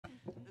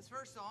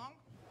first song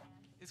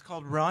is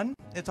called Run.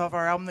 It's off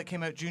our album that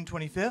came out June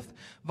 25th.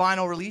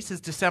 Vinyl release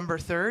is December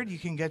 3rd. You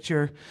can get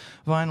your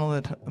vinyl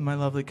at my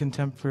lovely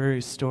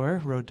contemporary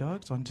store, Road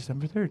Dogs, on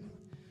December 3rd.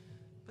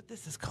 But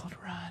this is called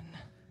Run.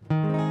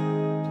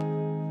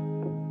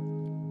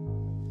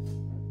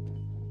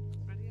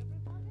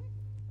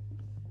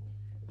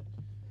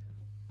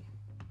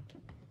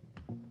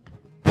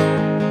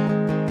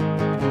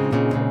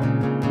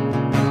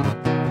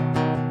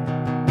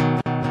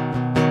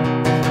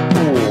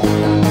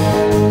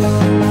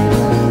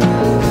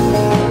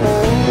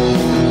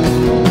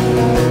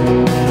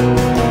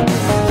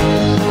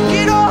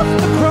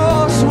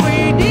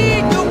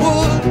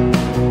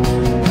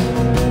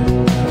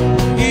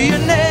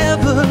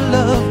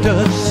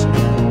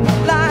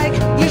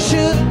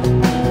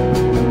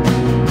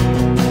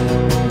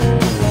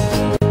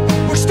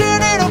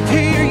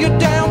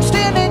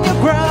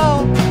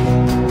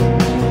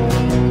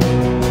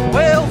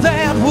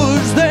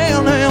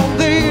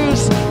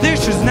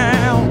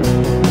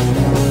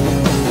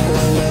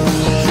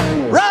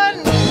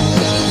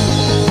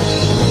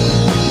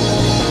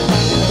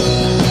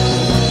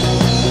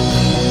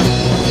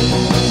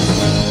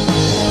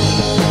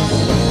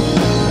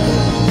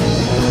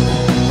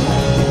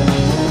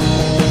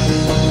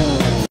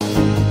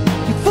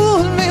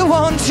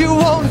 You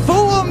won't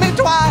fool me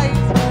twice.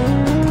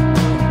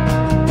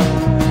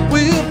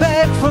 We're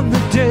back from the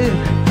dead,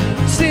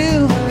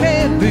 still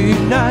can't be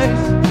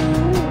nice.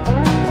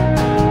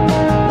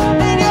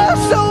 And you're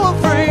so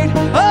afraid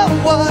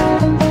of what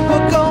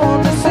we're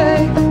gonna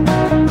say.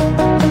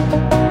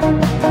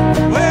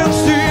 Well,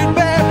 sit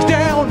back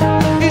down,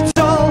 it's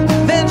all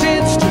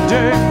vengeance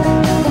today.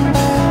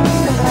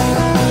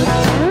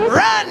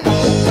 Run!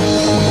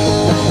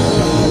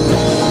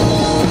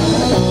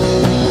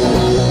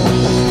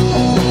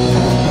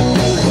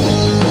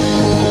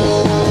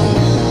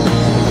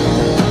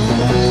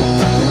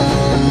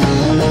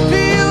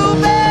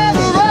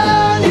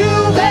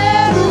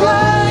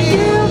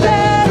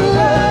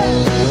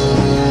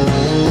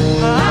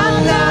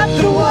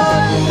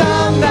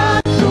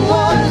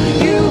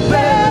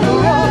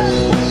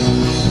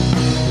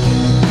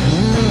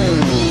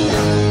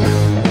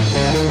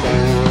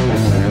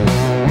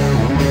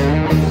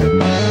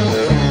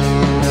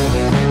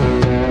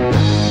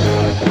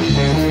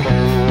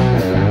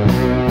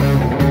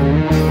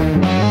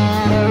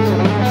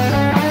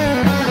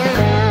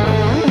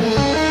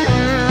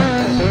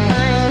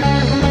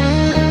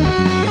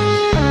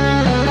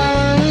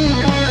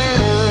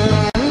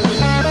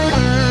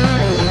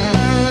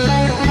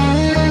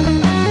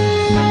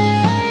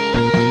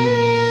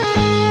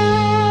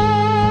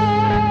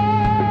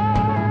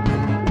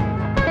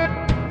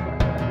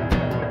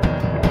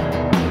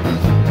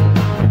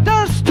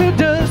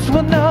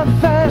 Not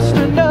fast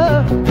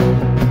enough.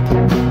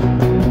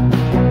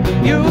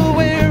 You're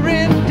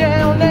wearing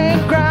down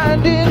and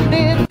grinding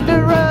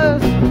into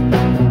rust.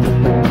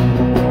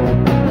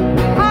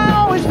 I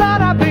always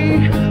thought I'd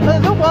be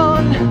the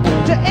one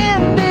to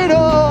end it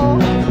all.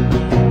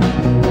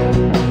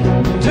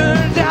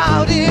 Turns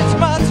out it's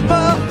much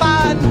more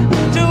fun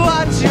to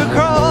watch you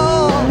crawl.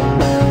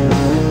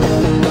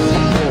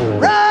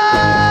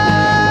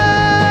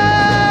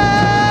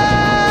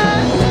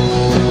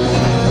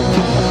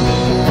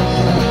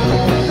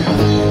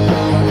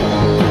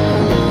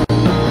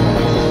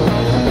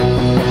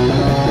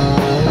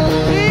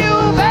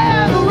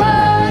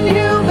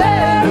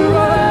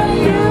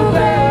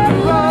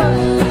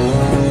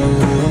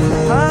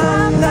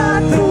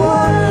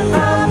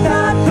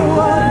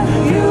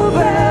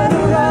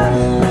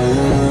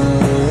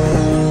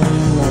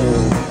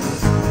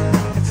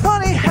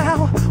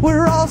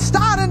 We're all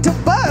starting to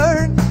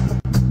burn.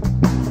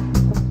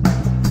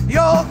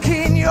 Your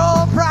kin,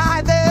 your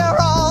pride, they're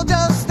all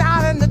just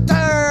starting to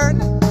turn.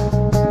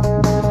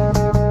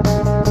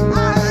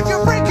 I heard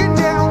you breaking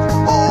down.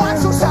 Oh, I'm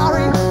so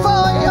sorry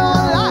for your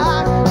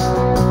life.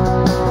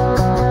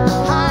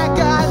 I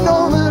got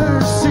no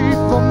mercy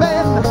for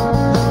men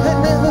that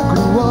never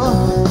grew up.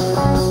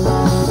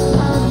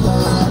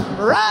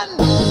 Run!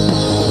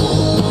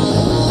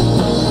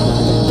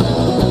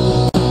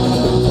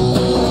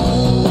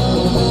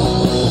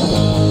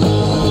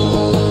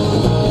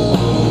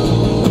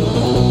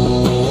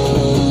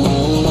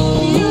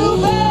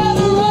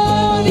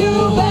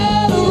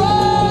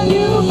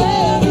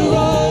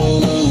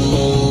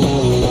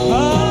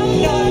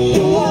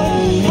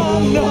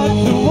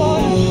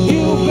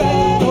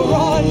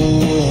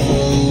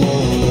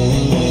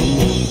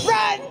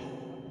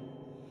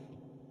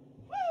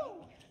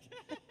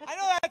 I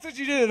know that's what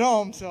you did at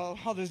home, so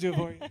I'll just do it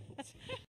for you.